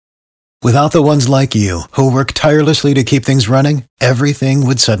Without the ones like you, who work tirelessly to keep things running, everything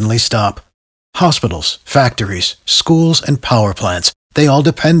would suddenly stop. Hospitals, factories, schools, and power plants, they all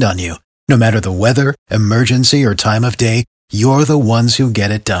depend on you. No matter the weather, emergency, or time of day, you're the ones who get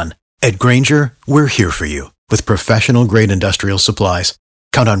it done. At Grainger, we're here for you with professional-grade industrial supplies.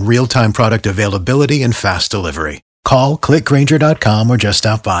 Count on real-time product availability and fast delivery. Call, click Grainger.com, or just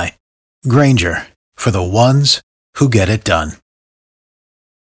stop by. Grainger, for the ones who get it done.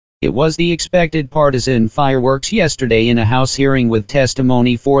 It was the expected partisan fireworks yesterday in a House hearing with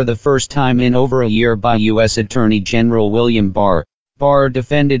testimony for the first time in over a year by U.S. Attorney General William Barr. Barr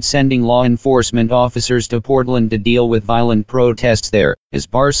defended sending law enforcement officers to Portland to deal with violent protests there, as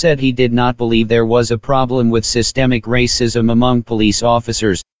Barr said he did not believe there was a problem with systemic racism among police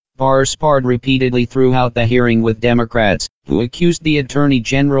officers. Barr sparred repeatedly throughout the hearing with Democrats, who accused the Attorney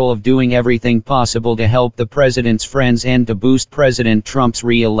General of doing everything possible to help the president's friends and to boost President Trump's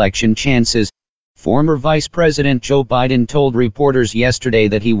re-election chances. Former Vice President Joe Biden told reporters yesterday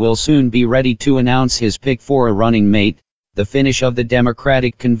that he will soon be ready to announce his pick for a running mate. The finish of the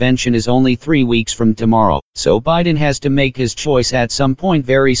Democratic convention is only 3 weeks from tomorrow, so Biden has to make his choice at some point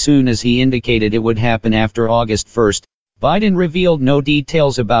very soon, as he indicated it would happen after August 1st. Biden revealed no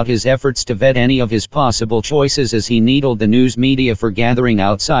details about his efforts to vet any of his possible choices as he needled the news media for gathering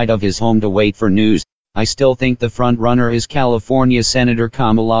outside of his home to wait for news. I still think the front-runner is California Senator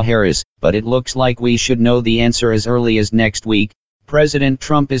Kamala Harris, but it looks like we should know the answer as early as next week. President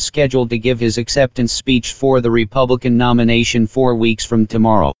Trump is scheduled to give his acceptance speech for the Republican nomination 4 weeks from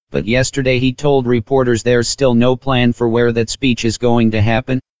tomorrow, but yesterday he told reporters there's still no plan for where that speech is going to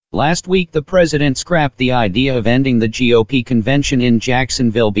happen. Last week the president scrapped the idea of ending the GOP convention in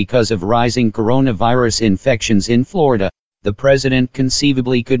Jacksonville because of rising coronavirus infections in Florida. The president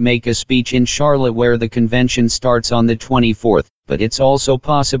conceivably could make a speech in Charlotte where the convention starts on the 24th, but it's also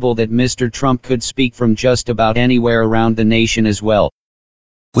possible that Mr. Trump could speak from just about anywhere around the nation as well.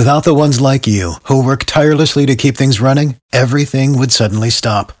 Without the ones like you, who work tirelessly to keep things running, everything would suddenly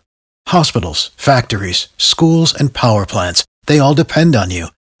stop. Hospitals, factories, schools, and power plants, they all depend on you.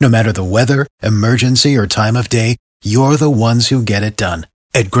 No matter the weather, emergency, or time of day, you're the ones who get it done.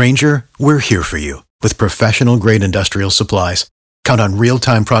 At Grainger, we're here for you with professional-grade industrial supplies. Count on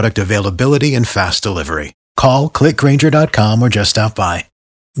real-time product availability and fast delivery. Call, click Grainger.com, or just stop by.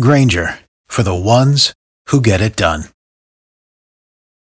 Grainger, for the ones who get it done.